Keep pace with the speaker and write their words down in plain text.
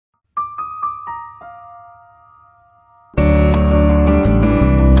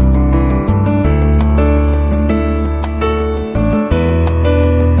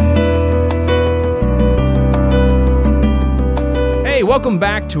welcome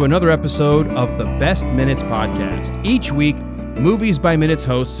back to another episode of the Best Minutes Podcast. Each week, Movies by Minutes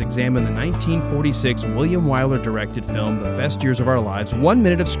hosts examine the 1946 William Wyler directed film, The Best Years of Our Lives, 1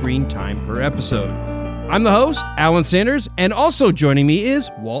 minute of screen time per episode. I'm the host, Alan Sanders, and also joining me is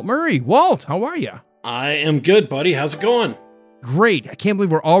Walt Murray. Walt, how are you? I am good, buddy. How's it going? Great. I can't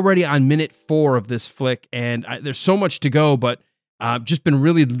believe we're already on minute 4 of this flick, and there's so much to go, but I'm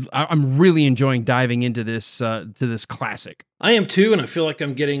really enjoying diving into this to this classic. I am too, and I feel like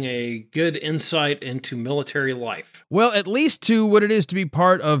I'm getting a good insight into military life. Well, at least to what it is to be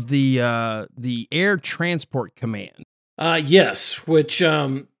part of the Air Transport Command. Yes, which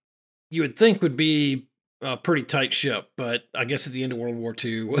you would think would be a pretty tight ship, but I guess at the end of World War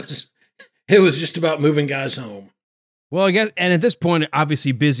II it was just about moving guys home. Well, I guess, and at this point,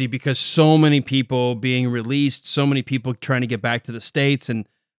 obviously busy because so many people being released, so many people trying to get back to the States, and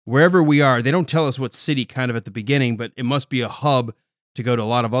wherever we are, they don't tell us what city kind of at the beginning, but it must be a hub to go to a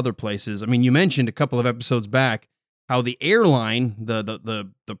lot of other places. I mean, you mentioned a couple of episodes back how the airline, the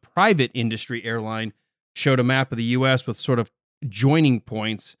private industry airline, showed a map of the U.S. with sort of joining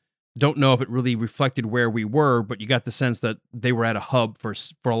points. Don't know if it really reflected where we were, but you got the sense that they were at a hub for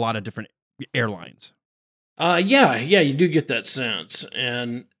a lot of different airlines. Yeah, you do get that sense.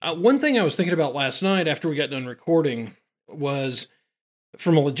 And one thing I was thinking about last night after we got done recording was,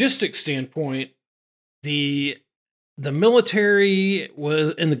 from a logistics standpoint, the military was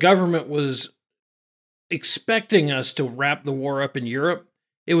and the government was expecting us to wrap the war up in Europe.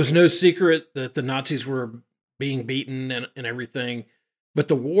 It was no secret that the Nazis were being beaten and everything, but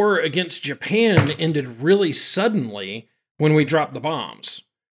the war against Japan ended really suddenly when we dropped the bombs.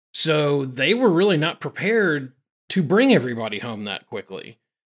 So they were really not prepared to bring everybody home that quickly.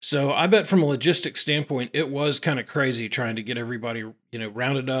 So I bet from a logistics standpoint, it was kind of crazy trying to get everybody,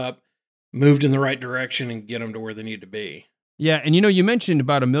 rounded up, moved in the right direction, and get them to where they need to be. Yeah, and you mentioned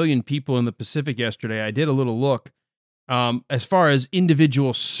about 1 million people in the Pacific yesterday. I did a little look. As far as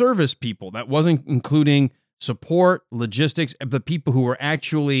individual service people, that wasn't including support, logistics, the people who were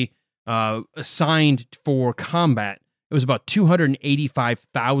actually assigned for combat. It was about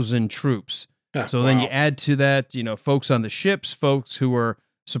 285,000 troops. So then you add to that, folks on the ships, folks who were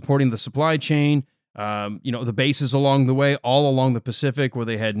supporting the supply chain, the bases along the way, all along the Pacific, where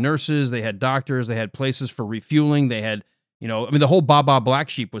they had nurses, they had doctors, they had places for refueling, they had, the whole Baba Black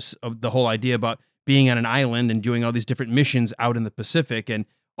Sheep was the whole idea about being on an island and doing all these different missions out in the Pacific, and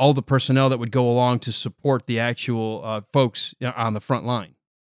all the personnel that would go along to support the actual folks on the front line.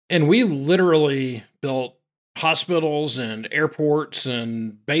 And we literally built hospitals and airports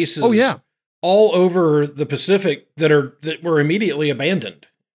and bases all over the Pacific that were immedately abandoned.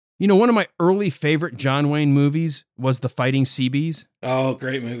 One of my early favorite John Wayne movies was The Fighting Seabees. Oh,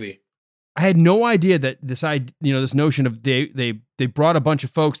 great movie. I had no idea that this notion of they brought a bunch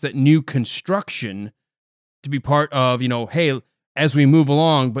of folks that knew construction to be part of, hey, as we move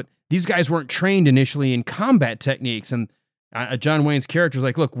along, but these guys weren't trained initially in combat techniques. And John Wayne's character was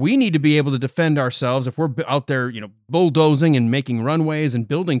like, look, we need to be able to defend ourselves if we're out there, bulldozing and making runways and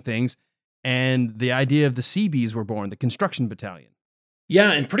building things. And the idea of the Seabees were born, the construction battalion.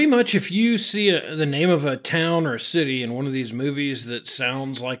 Yeah, and pretty much if you see the name of a town or a city in one of these movies that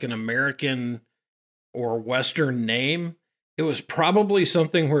sounds like an American or Western name, it was probably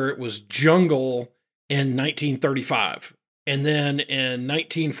something where it was jungle in 1935. And then in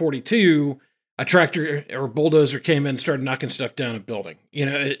 1942, a tractor or bulldozer came in and started knocking stuff down and building.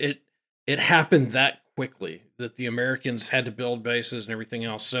 It happened that quickly that the Americans had to build bases and everything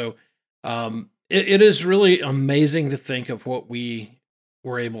else. So it is really amazing to think of what we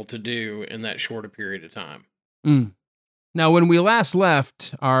were able to do in that short a period of time. Now, when we last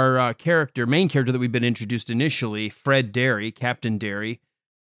left, our main character that we've been introduced initially, Fred Derry, Captain Derry,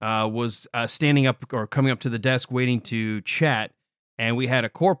 was standing up or coming up to the desk waiting to chat. And we had a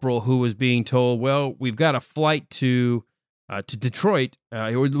corporal who was being told, well, we've got a flight to Detroit.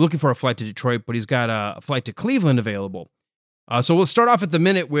 We're looking for a flight to Detroit, but he's got a flight to Cleveland available. So we'll start off at the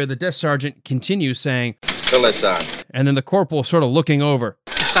minute where the desk sergeant continues saying, Fill this on. And then the corporal sort of looking over.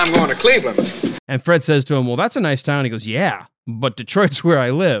 Next time I'm going to Cleveland. And Fred says to him, well, that's a nice town. He goes, yeah, but Detroit's where I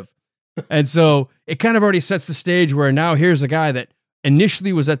live. And so it kind of already sets the stage where now here's a guy that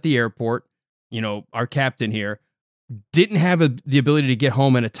initially was at the airport, our captain here, didn't have the ability to get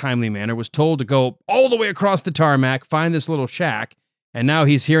home in a timely manner, was told to go all the way across the tarmac, find this little shack, and now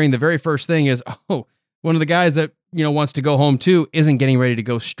he's hearing the very first thing is, oh, one of the guys that, wants to go home too isn't getting ready to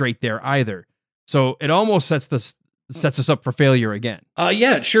go straight there either. So it almost sets us up for failure again.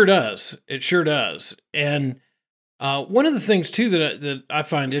 Yeah, it sure does. It sure does. And one of the things too that I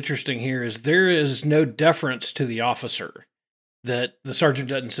find interesting here is there is no deference to the officer. that the sergeant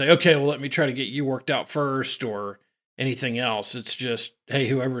doesn't say, okay, well, let me try to get you worked out first or anything else. It's just, hey,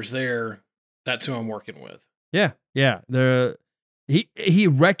 whoever's there, that's who I'm working with. Yeah. He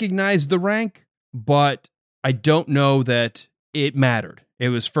recognized the rank, but I don't know that it mattered. It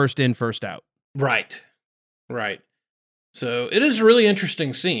was first in, first out. Right. So it is a really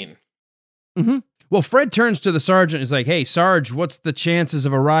interesting scene. Mm-hmm. Well, Fred turns to the sergeant and is like, hey, Sarge, what's the chances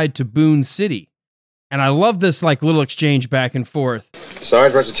of a ride to Boone City? And I love this like little exchange back and forth.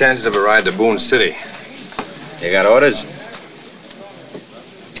 Sarge, what's the chances of a ride to Boone City? You got orders?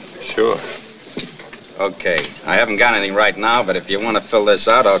 Sure. Okay. I haven't got anything right now, but if you want to fill this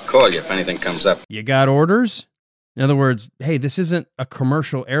out, I'll call you if anything comes up. You got orders? In other words, hey, this isn't a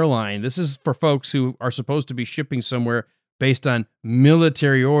commercial airline. This is for folks who are supposed to be shipping somewhere based on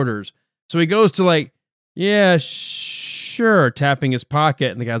military orders. So he goes to like, yeah, sure, tapping his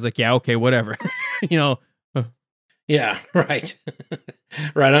pocket. And the guy's like, yeah, okay, whatever. Yeah, right.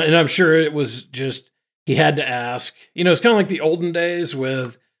 Right. And I'm sure it was just, he had to ask. It's kind of like the olden days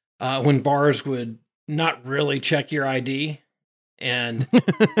with when bars would not really check your ID. And,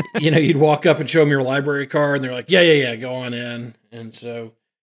 you'd walk up and show them your library card and they're like, yeah, go on in. And so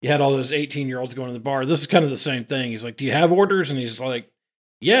you had all those 18-year-olds going to the bar. This is kind of the same thing. He's like, do you have orders? And he's like,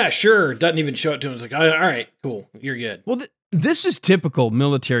 yeah, sure. Doesn't even show it to him. It's like, all right, cool. You're good. Well, this is typical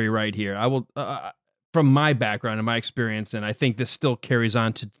military right here. I will, from my background and my experience, and I think this still carries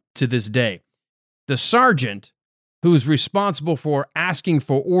on to this day. The sergeant who's responsible for asking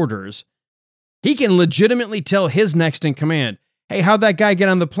for orders, he can legitimately tell his next in command, hey, how'd that guy get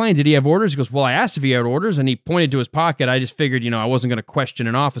on the plane? Did he have orders? He goes, well, I asked if he had orders, and he pointed to his pocket. I just figured, I wasn't going to question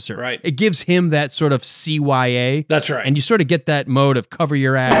an officer. Right. It gives him that sort of CYA. That's right. And you sort of get that mode of cover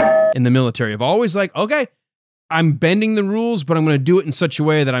your ass in the military of always like, okay, I'm bending the rules, but I'm going to do it in such a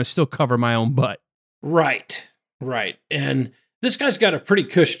way that I still cover my own butt. Right. And this guy's got a pretty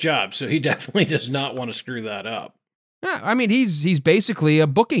cush job, so he definitely does not want to screw that up. Yeah, I mean, he's basically a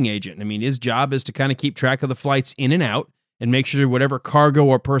booking agent. I mean, his job is to kind of keep track of the flights in and out and make sure whatever cargo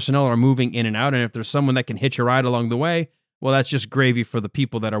or personnel are moving in and out. And if there's someone that can hitch a ride along the way, well, that's just gravy for the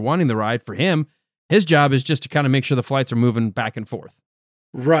people that are wanting the ride. For him, his job is just to kind of make sure the flights are moving back and forth.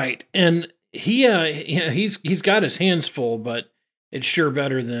 Right. And he's got his hands full, but it's sure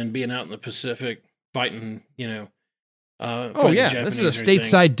better than being out in the Pacific fighting, fighting Japanese. This is a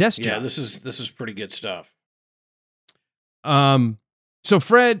stateside desk job. Yeah, this is pretty good stuff. So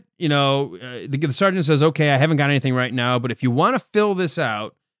Fred, the sergeant says, okay, I haven't got anything right now, but if you want to fill this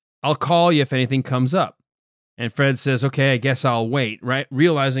out, I'll call you if anything comes up. And Fred says, okay, I guess I'll wait, right?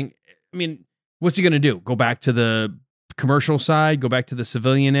 Realizing, what's he going to do? Go back to the commercial side, go back to the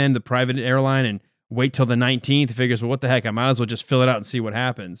civilian end, the private airline, and wait till the 19th? He figures, well, what the heck? I might as well just fill it out and see what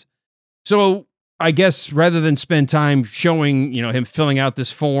happens. So I guess rather than spend time showing, him filling out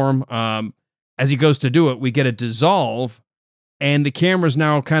this form, as he goes to do it, we get a dissolve. And the camera's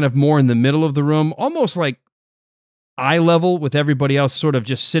now kind of more in the middle of the room, almost like eye level with everybody else sort of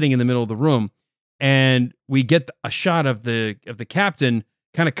just sitting in the middle of the room. And we get a shot of the captain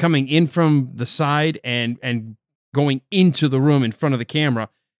kind of coming in from the side and going into the room in front of the camera.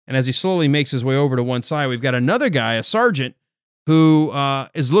 And as he slowly makes his way over to one side, we've got another guy, a sergeant, who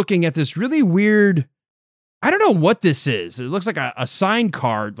is looking at this really weird, I don't know what this is. It looks like a sign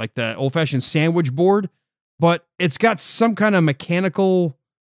card, like the old-fashioned sandwich board. But it's got some kind of mechanical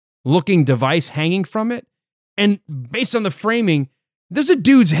looking device hanging from it. And based on the framing, there's a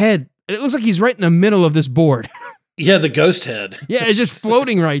dude's head. It looks like he's right in the middle of this board. Yeah, the ghost head. Yeah, it's just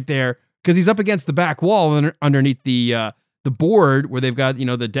floating right there because he's up against the back wall underneath the board where they've got,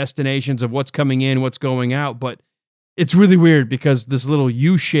 the destinations of what's coming in, what's going out. But it's really weird because this little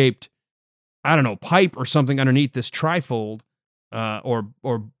U-shaped, pipe or something underneath this trifold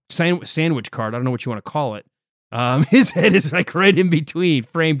or sandwich card. I don't know what you want to call it. His head is like right in between,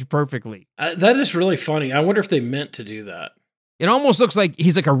 framed perfectly. That is really funny. I wonder if they meant to do that. It almost looks like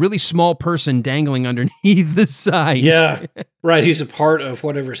he's like a really small person dangling underneath the side. Yeah, right. He's a part of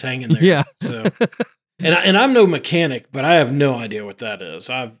whatever's hanging there. Yeah. So, and I'm no mechanic, but I have no idea what that is.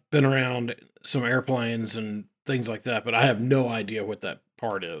 I've been around some airplanes and things like that, but I have no idea what that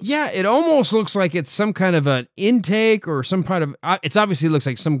part is. Yeah, it almost looks like it's some kind of an intake or some kind of. It's obviously looks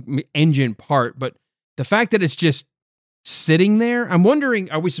like some engine part, but the fact that it's just sitting there, I'm wondering,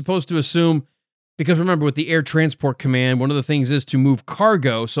 are we supposed to assume, because remember with the Air Transport Command, one of the things is to move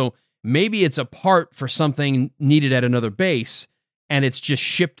cargo, so maybe it's a part for something needed at another base, and it's just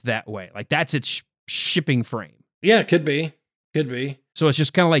shipped that way. Like that's its shipping frame. Yeah, it could be. So it's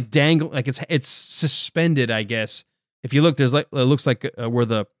just kind of like dangling, like it's suspended, I guess. If you look, there's like, it looks like where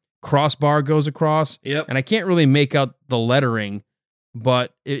the crossbar goes across. Yep. And I can't really make out the lettering,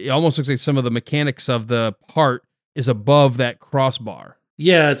 but it almost looks like some of the mechanics of the part is above that crossbar.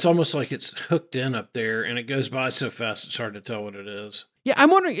 Yeah, it's almost like it's hooked in up there, and it goes by so fast it's hard to tell what it is. Yeah,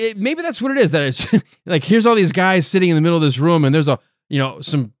 I'm wondering, maybe that's what it is. That it's like, here's all these guys sitting in the middle of this room, and there's a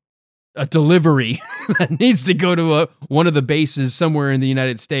delivery that needs to go to one of the bases somewhere in the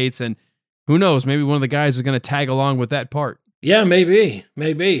United States, and who knows, maybe one of the guys is going to tag along with that part. Yeah, maybe.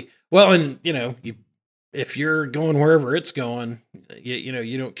 Well, and if you're going wherever it's going,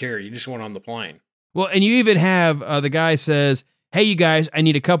 you don't care. You just want on the plane. Well, and you even have the guy says, "Hey, you guys, I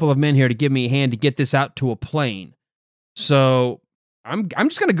need a couple of men here to give me a hand to get this out to a plane." So I'm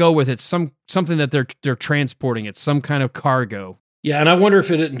just going to go with it's something that they're transporting. It's some kind of cargo. Yeah, and I wonder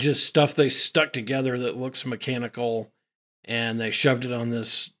if it isn't just stuff they stuck together that looks mechanical, and they shoved it on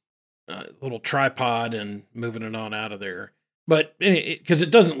this little tripod and moving it on out of there. But because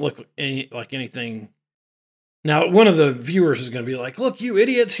it doesn't look like anything. Now, one of the viewers is going to be like, "Look, you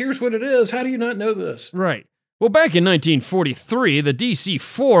idiots! Here's what it is. How do you not know this?" Right. Well, back in 1943, the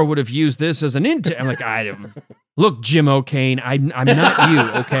DC-4 would have used this as an intel. I'm like, I don't. Look, Jim O'Kane, I'm not you,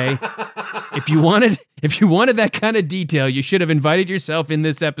 okay? If you wanted that kind of detail, you should have invited yourself in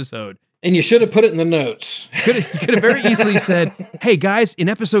this episode. And you should have put it in the notes. Could have very easily said, "Hey guys, in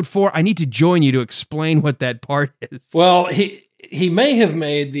episode 4, I need to join you to explain what that part is." Well, he may have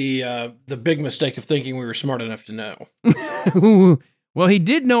made the big mistake of thinking we were smart enough to know. Well, he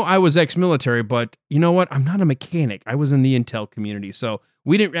did know I was ex-military, but you know what? I'm not a mechanic. I was in the intel community, so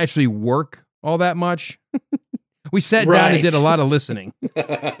we didn't actually work all that much. We sat down and did a lot of listening.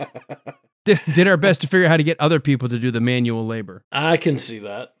 Did our best to figure out how to get other people to do the manual labor. I can see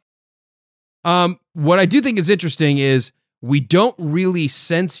that. What I do think is interesting is we don't really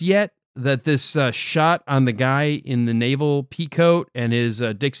sense yet that this shot on the guy in the naval peacoat and his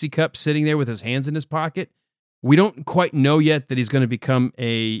Dixie cup sitting there with his hands in his pocket, we don't quite know yet that he's going to become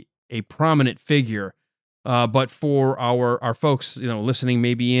a prominent figure. But for our folks, listening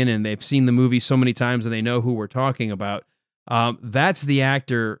maybe in and they've seen the movie so many times and they know who we're talking about, that's the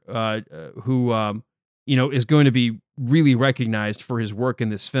actor who is going to be really recognized for his work in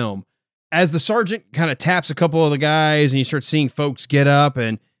this film. As the sergeant kind of taps a couple of the guys and you start seeing folks get up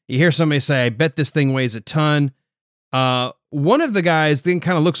and you hear somebody say, "I bet this thing weighs a ton." One of the guys then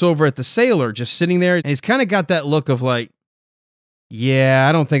kind of looks over at the sailor just sitting there, and he's kind of got that look of like, "Yeah,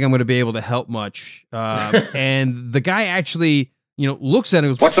 I don't think I'm going to be able to help much." And the guy actually, looks at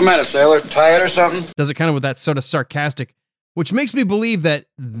him and goes, What's the matter, sailor? Tired or something? Does it kind of with that sort of sarcastic, which makes me believe that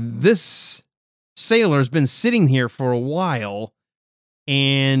this sailor's been sitting here for a while,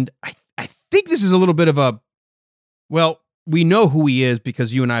 and I think this is a little bit of a, well, we know who he is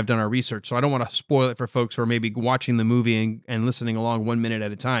because you and I have done our research, so I don't want to spoil it for folks who are maybe watching the movie and listening along 1 minute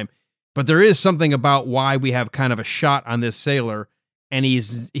at a time. But there is something about why we have kind of a shot on this sailor, and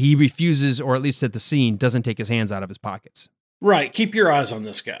he refuses, or at least at the scene, doesn't take his hands out of his pockets. Right. Keep your eyes on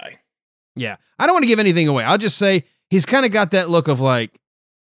this guy. Yeah. I don't want to give anything away. I'll just say he's kind of got that look of like,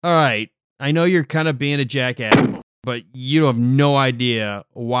 all right, I know you're kind of being a jackass, but you have no idea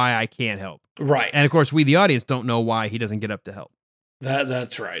why I can't help. Right. And of course, we, the audience, don't know why he doesn't get up to help.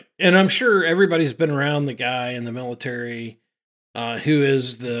 That's right. And I'm sure everybody's been around the guy in the military who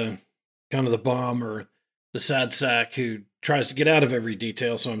is the kind of the bum or the sad sack who tries to get out of every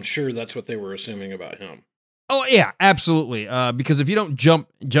detail. So I'm sure that's what they were assuming about him. Oh, yeah, absolutely. Because if you don't jump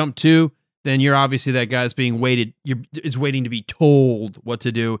to, then you're obviously that guy that's being waited. Is waiting to be told what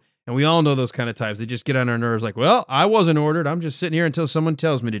to do. And we all know those kind of types. They just get on our nerves like, well, I wasn't ordered. I'm just sitting here until someone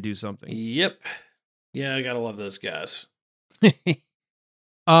tells me to do something. Yep. Yeah, I gotta love those guys. You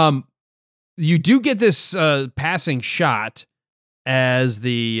do get this passing shot as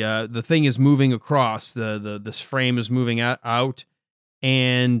the thing is moving across. This frame is moving out,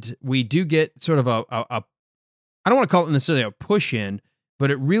 and we do get sort of a I don't want to call it necessarily a push in, but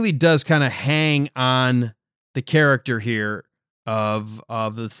it really does kind of hang on the character here of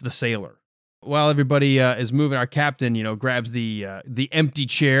the sailor. While everybody is moving, our captain, grabs the empty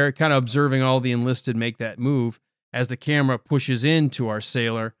chair, kind of observing all the enlisted make that move as the camera pushes into our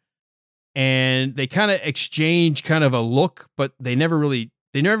sailor, and they kind of exchange kind of a look, but they never really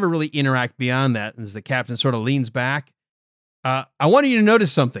interact beyond that. As the captain sort of leans back, I wanted you to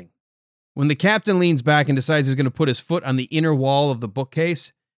notice something. When the captain leans back and decides he's going to put his foot on the inner wall of the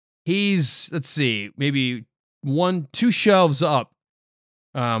bookcase, he's, let's see, maybe 2 shelves up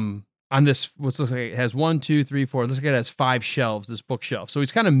on this, what looks like it has 1, 2, 3, 4. Looks like it has 5 shelves, this bookshelf. So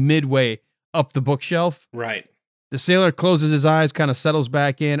he's kind of midway up the bookshelf. Right. The sailor closes his eyes, kind of settles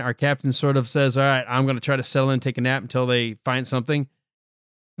back in. Our captain sort of says, all right, I'm going to try to settle in and take a nap until they find something.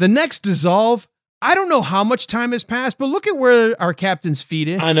 The next dissolve, I don't know how much time has passed, but look at where our captain's feet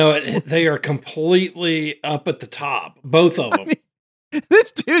is. I know it. They are completely up at the top, both of them.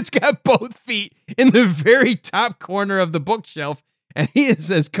 This dude's got both feet in the very top corner of the bookshelf, and he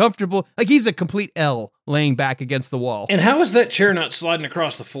is as comfortable, like he's a complete L laying back against the wall. And how is that chair not sliding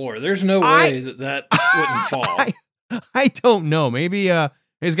across the floor? There's no way that wouldn't fall. I don't know. Maybe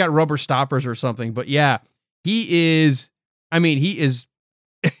he's got rubber stoppers or something, but yeah, he's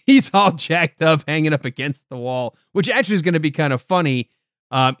all jacked up, hanging up against the wall, which actually is going to be kind of funny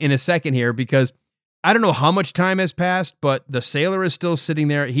in a second here, because I don't know how much time has passed, but the sailor is still sitting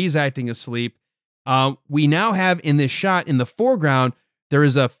there. He's acting asleep. We now have in this shot in the foreground, there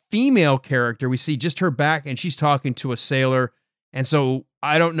is a female character. We see just her back, and she's talking to a sailor. And so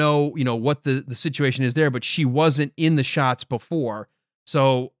I don't know, what the situation is there, but she wasn't in the shots before.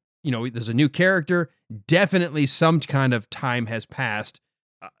 So, there's a new character. Definitely some kind of time has passed.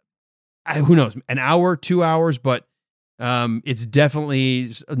 Who knows, an hour, 2 hours, but it's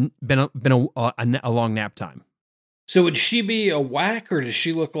definitely been a long nap time. So would she be a whack, or does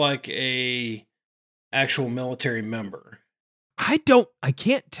she look like a actual military member? I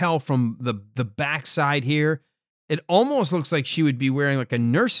can't tell from the backside here. It almost looks like she would be wearing like a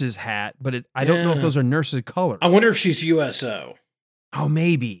nurse's hat, but I don't know if those are nurse's colors. I wonder if she's USO. Oh,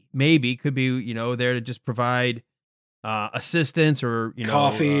 maybe could be, there to just provide assistance or,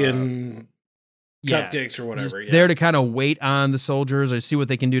 coffee and cupcakes or whatever. There to kind of wait on the soldiers or see what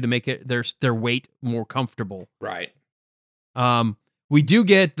they can do to make it their weight more comfortable. Right. We do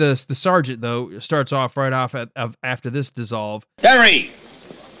get the sergeant, though, starts off right off after this dissolve. Derry,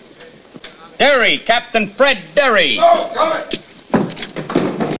 Captain Fred Derry. Oh,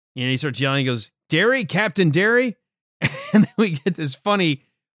 coming. And he starts yelling. He goes, "Derry, Captain Derry." And then we get this funny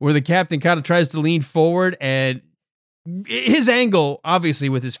where the captain kind of tries to lean forward, and his angle, obviously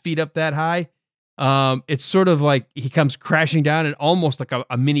with his feet up that high, it's sort of like he comes crashing down and almost like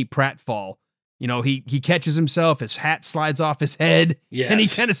a mini pratfall. He catches himself, his hat slides off his head, and he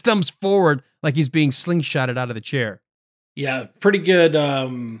kind of stumbles forward like he's being slingshotted out of the chair. Yeah, pretty good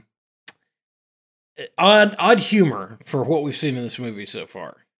odd humor for what we've seen in this movie so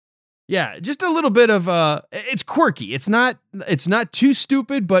far. Yeah, just a little bit of it's quirky. It's not too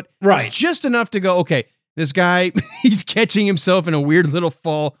stupid, but just enough to go, okay, this guy, he's catching himself in a weird little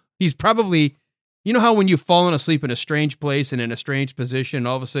fall. He's probably, how when you've fallen asleep in a strange place and in a strange position, and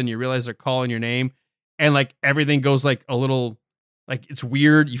all of a sudden you realize they're calling your name, and like everything goes like a little, like it's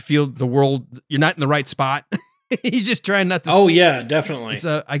weird. You feel the world, you're not in the right spot. He's just trying not to. Oh yeah, definitely.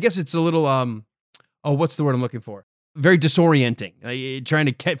 I guess it's a little, what's the word I'm looking for? Very disorienting, trying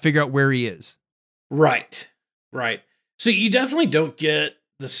to figure out where he is. Right. So you definitely don't get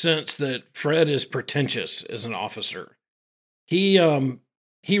the sense that Fred is pretentious as an officer. He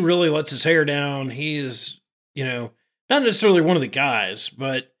really lets his hair down. He is, not necessarily one of the guys,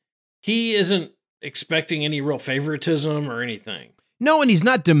 but he isn't expecting any real favoritism or anything. No, and he's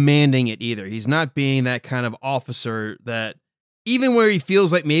not demanding it either. He's not being that kind of officer that even where he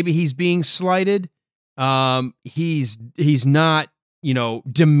feels like maybe he's being slighted, he's not,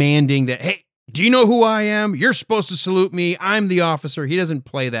 demanding that, hey, do you know who I am? You're supposed to salute me. I'm the officer. He doesn't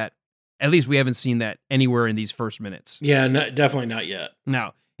play that. At least we haven't seen that anywhere in these first minutes. Yeah, definitely not yet.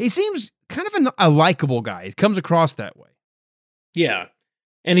 No, he seems kind of a likable guy. It comes across that way. Yeah.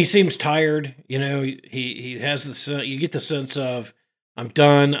 And he seems tired. He has this, you get the sense of, I'm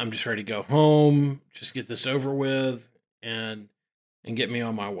done. I'm just ready to go home. Just get this over with and get me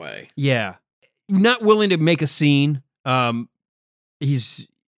on my way. Yeah. Not willing to make a scene. He's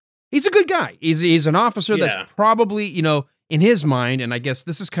a good guy. He's an officer that's probably, in his mind, and I guess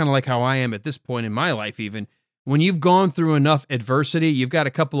this is kind of like how I am at this point in my life even, when you've gone through enough adversity, you've got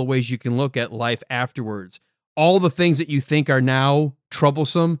a couple of ways you can look at life afterwards. All the things that you think are now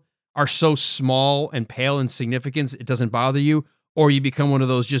troublesome are so small and pale in significance, it doesn't bother you, or you become one of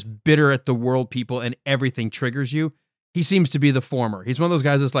those just bitter at the world people and everything triggers you. He seems to be the former. He's one of those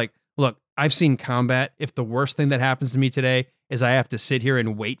guys that's like, look, I've seen combat. If the worst thing that happens to me today is I have to sit here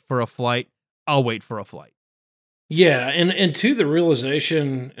and wait for a flight, I'll wait for a flight. Yeah, and to the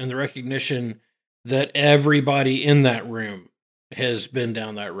realization and the recognition that everybody in that room has been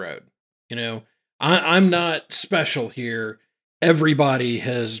down that road. I'm not special here. Everybody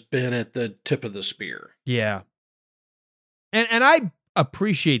has been at the tip of the spear. Yeah. And I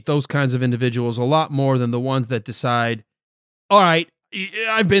appreciate those kinds of individuals a lot more than the ones that decide, all right,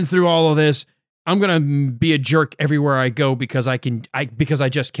 I've been through all of this. I'm going to be a jerk everywhere I go because because I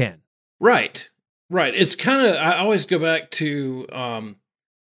just can. Right. It's kind of, I always go back to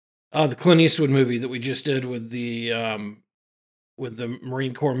the Clint Eastwood movie that we just did with the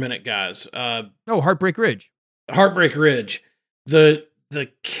Marine Corps Minute guys. Heartbreak Ridge. Heartbreak Ridge. The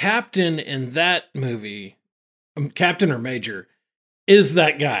captain in that movie, captain or major, is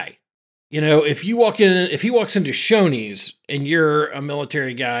that guy. If he walks into Shoney's and you're a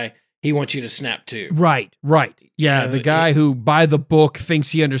military guy, he wants you to snap to. Right. Yeah, the guy who, by the book,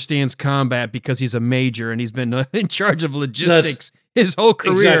 thinks he understands combat because he's a major and he's been in charge of logistics his whole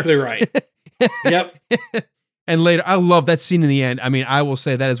career. Exactly right. Yep. And later, I love that scene in the end. I mean, I will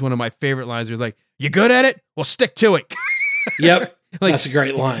say that is one of my favorite lines. It was like, "You good at it? Well, stick to it." Yep. That's a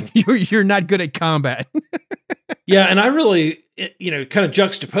great line. You're not good at combat. Yeah, and I really, kind of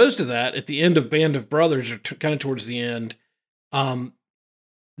juxtaposed to that at the end of Band of Brothers, or kind of towards the end,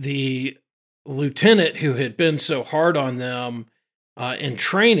 the lieutenant who had been so hard on them in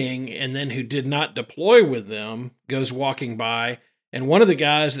training and then who did not deploy with them goes walking by, and one of the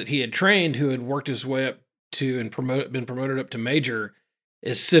guys that he had trained who had worked his way up to and been promoted up to major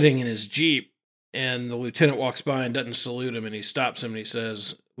is sitting in his Jeep, and the lieutenant walks by and doesn't salute him, and he stops him and he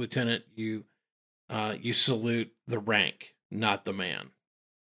says, "Lieutenant, you salute the rank, not the man."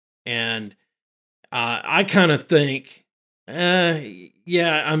 And I kind of think,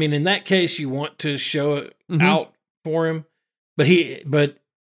 yeah, I mean, in that case, you want to show it out for him, but he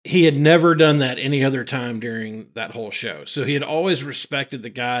had never done that any other time during that whole show. So he had always respected the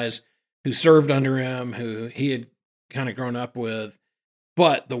guys who served under him, who he had kind of grown up with.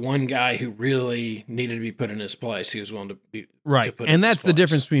 But the one guy who really needed to be put in his place, he was willing to be right. To put and in that's his the place.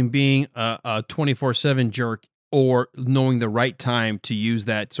 difference between being a 24/7 jerk or knowing the right time to use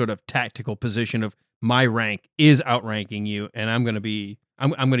that sort of tactical position of my rank is outranking you, and I'm going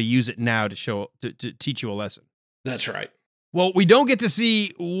to use it now to teach you a lesson. That's right. Well, we don't get to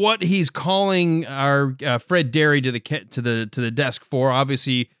see what he's calling our Fred Derry to the desk for.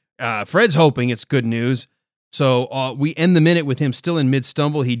 Obviously, Fred's hoping it's good news. So we end the minute with him still in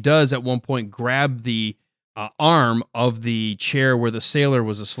mid-stumble. He does at one point grab the arm of the chair where the sailor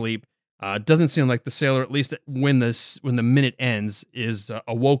was asleep. Doesn't seem like the sailor, at least when the minute ends, is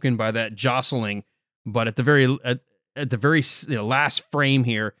awoken by that jostling. But at the very last frame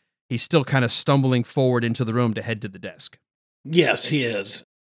here, he's still kind of stumbling forward into the room to head to the desk. Yes, he is.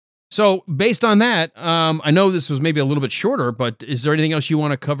 So based on that, I know this was maybe a little bit shorter, but is there anything else you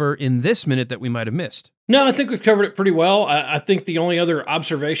want to cover in this minute that we might have missed? No, I think we've covered it pretty well. I think the only other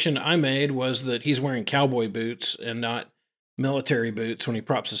observation I made was that he's wearing cowboy boots and not military boots when he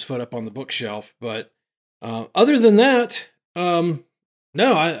props his foot up on the bookshelf. But other than that, no,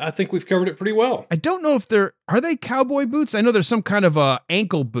 I think we've covered it pretty well. I don't know if are they cowboy boots? I know there's some kind of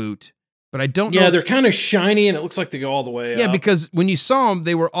ankle boot, but I don't know. Yeah, they're kind of shiny and it looks like they go all the way up. Yeah, because when you saw them,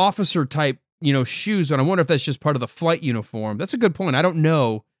 they were officer type, shoes. And I wonder if that's just part of the flight uniform. That's a good point. I don't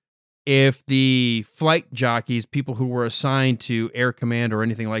know if the flight jockeys, people who were assigned to Air Command or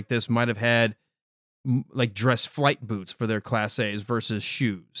anything like this, might have had like dress flight boots for their Class A's versus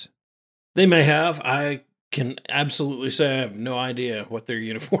shoes. They may have. I can absolutely say I have no idea what their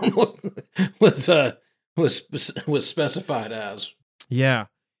uniform was specified as. Yeah.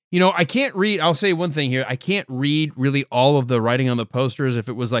 I can't read. I'll say one thing here. I can't read really all of the writing on the posters if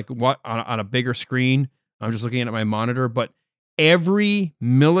it was like on a bigger screen. I'm just looking at my monitor, but every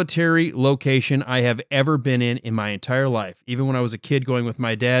military location I have ever been in my entire life, even when I was a kid going with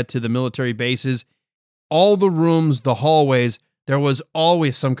my dad to the military bases, all the rooms, the hallways, there was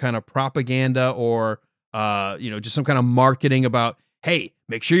always some kind of propaganda or, just some kind of marketing about, hey,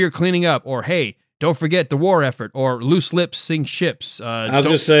 make sure you're cleaning up, or hey, don't forget the war effort, or loose lips sink ships. I was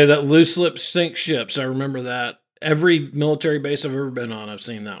going to say that loose lips sink ships. I remember that. Every military base I've ever been on, I've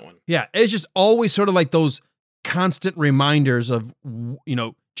seen that one. Yeah, it's just always sort of like those constant reminders of,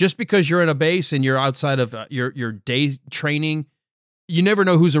 just because you're in a base and you're outside of your day training, you never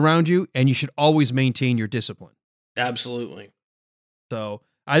know who's around you, and you should always maintain your discipline. Absolutely. So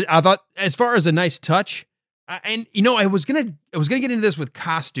I thought, as far as a nice touch, I was gonna get into this with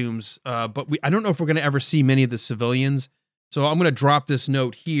costumes, but I don't know if we're gonna ever see many of the civilians. So I'm gonna drop this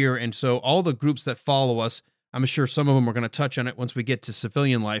note here, and so all the groups that follow us, I'm sure some of them are gonna touch on it once we get to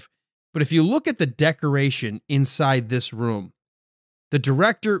civilian life. But if you look at the decoration inside this room, the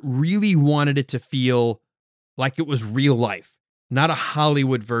director really wanted it to feel like it was real life, not a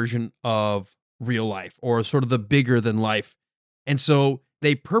Hollywood version of real life or sort of the bigger than life. And so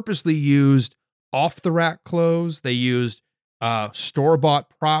they purposely used off-the-rack clothes. They used store-bought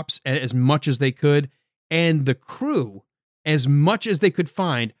props as much as they could. And the crew, as much as they could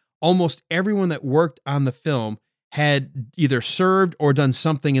find, almost everyone that worked on the film had either served or done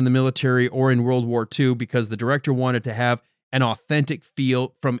something in the military or in World War II, because the director wanted to have an authentic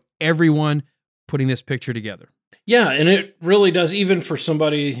feel from everyone putting this picture together. Yeah, and it really does, even for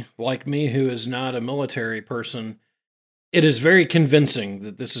somebody like me who is not a military person, it is very convincing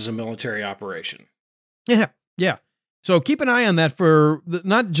that this is a military operation. Yeah, yeah. So keep an eye on that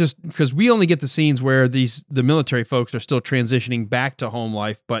not just because we only get the scenes where the military folks are still transitioning back to home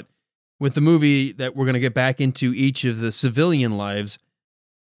life, but with the movie that we're going to get back into each of the civilian lives,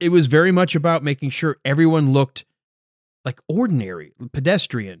 it was very much about making sure everyone looked like ordinary,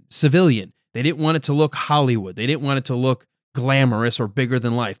 pedestrian, civilian. They didn't want it to look Hollywood. They didn't want it to look glamorous or bigger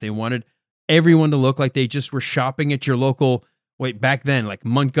than life. They wanted everyone to look like they just were shopping at your local, back then, like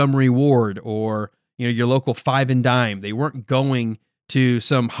Montgomery Ward or your local Five and Dime. They weren't going to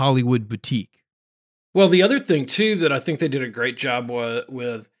some Hollywood boutique. Well, the other thing, too, that I think they did a great job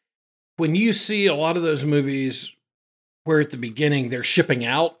with, when you see a lot of those movies where at the beginning they're shipping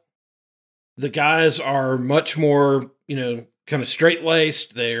out, the guys are much more, kind of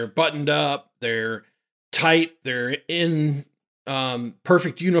straight-laced, they're buttoned up, they're tight, they're in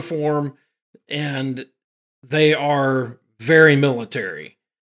perfect uniform, and they are very military.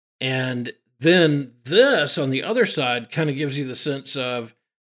 And then this, on the other side, kind of gives you the sense of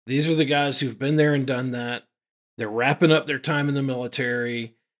these are the guys who've been there and done that. They're wrapping up their time in the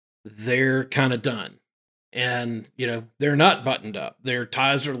military. They're kind of done. And, they're not buttoned up. Their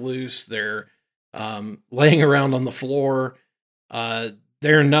ties are loose. They're laying around on the floor.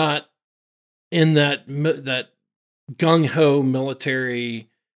 They're not in that gung-ho military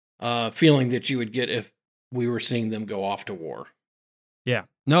feeling that you would get if we were seeing them go off to war. Yeah.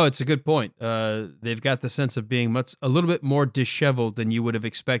 No, it's a good point. They've got the sense of being a little bit more disheveled than you would have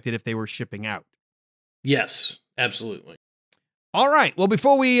expected if they were shipping out. Yes, absolutely. All right. Well,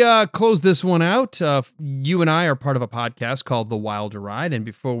 before we close this one out, you and I are part of a podcast called The Wilder Ride. And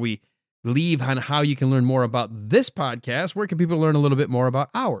before we leave on how you can learn more about this podcast, where can people learn a little bit more about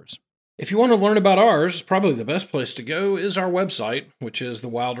ours? If you want to learn about ours, probably the best place to go is our website, which is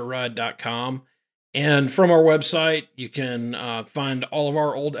thewilderride.com. And from our website, you can find all of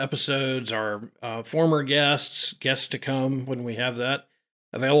our old episodes, our former guests to come when we have that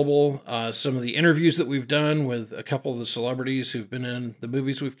available, some of the interviews that we've done with a couple of the celebrities who've been in the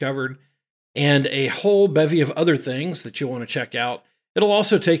movies we've covered, and a whole bevy of other things that you'll want to check out. It'll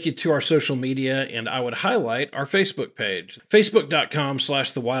also take you to our social media, and I would highlight our Facebook page,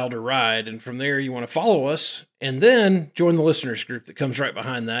 facebook.com/thewilderride. And from there, you want to follow us and then join the listeners group that comes right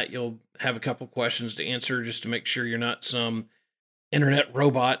behind that. You'll have a couple questions to answer just to make sure you're not some internet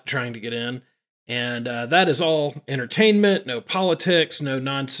robot trying to get in. And that is all entertainment, no politics, no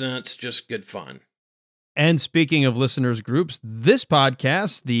nonsense, just good fun. And speaking of listeners groups, this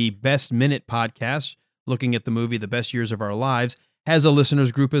podcast, the Best Minute podcast, looking at the movie The Best Years of Our Lives, has a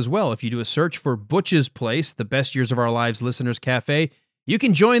listeners group as well. If you do a search for Butch's Place, the Best Years of Our Lives Listeners Cafe, you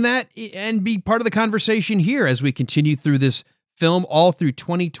can join that and be part of the conversation here as we continue through this film all through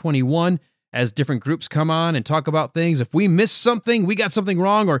 2021, as different groups come on and talk about things. If we missed something, we got something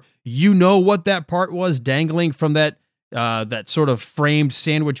wrong, or what that part was dangling from that sort of framed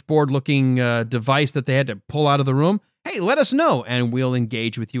sandwich board looking device that they had to pull out of the room, hey, let us know and we'll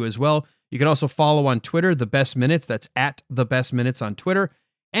engage with you as well. You can also follow on Twitter, The Best Minutes. That's at The Best Minutes on Twitter.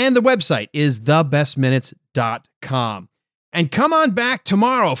 And the website is thebestminutes.com. And come on back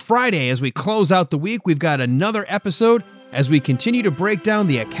tomorrow, Friday, as we close out the week. We've got another episode as we continue to break down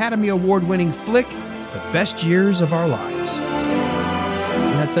the Academy Award-winning flick, The Best Years of Our Lives.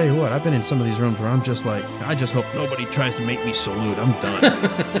 And I tell you what, I've been in some of these rooms where I'm just like, I just hope nobody tries to make me salute. I'm done.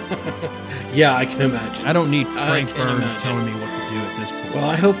 Yeah, I can imagine. I don't need Frank Burns telling me what to do at this point. Well,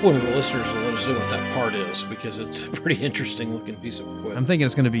 I hope one of the listeners will let us know what that part is, because it's a pretty interesting looking piece of equipment. I'm thinking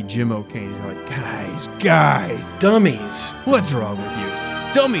it's going to be Jim O'Kane. He's going to be like, guys. Dummies. What's wrong with you?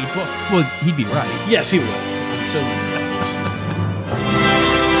 Dummies. Well, he'd be right. Yes, he would. On so many levels.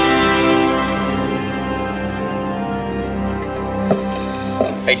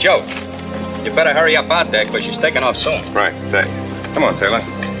 Hey, Joe, you better hurry up out there, because she's taking off soon. Right, thanks. Come on, Taylor.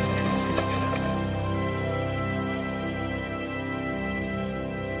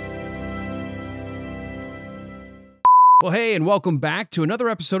 Well, hey, and welcome back to another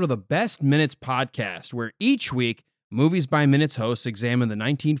episode of the Best Minutes podcast, where each week, Movies by Minutes hosts examine the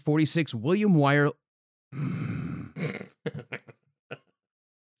 1946 William Wyler...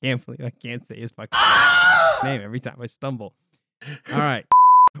 Can't believe I can't say his fucking name every time I stumble. All right.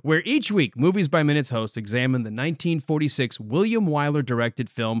 Where each week, Movies by Minutes hosts examine the 1946 William Wyler directed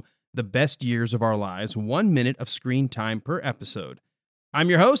film, The Best Years of Our Lives, 1 minute of screen time per episode. I'm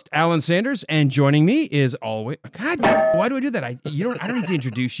your host, Alan Sanders, and joining me is always... God, why do I do that? I don't need to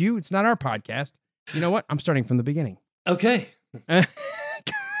introduce you. It's not our podcast. You know what? I'm starting from the beginning. Okay.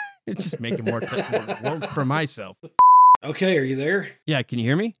 Just making more work for myself. Okay, are you there? Yeah, can you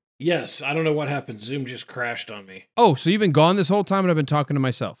hear me? Yes, I don't know what happened. Zoom just crashed on me. Oh, so you've been gone this whole time and I've been talking to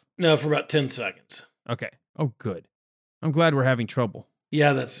myself? No, for about 10 seconds. Okay. Oh, good. I'm glad we're having trouble.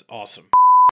 Yeah, that's awesome.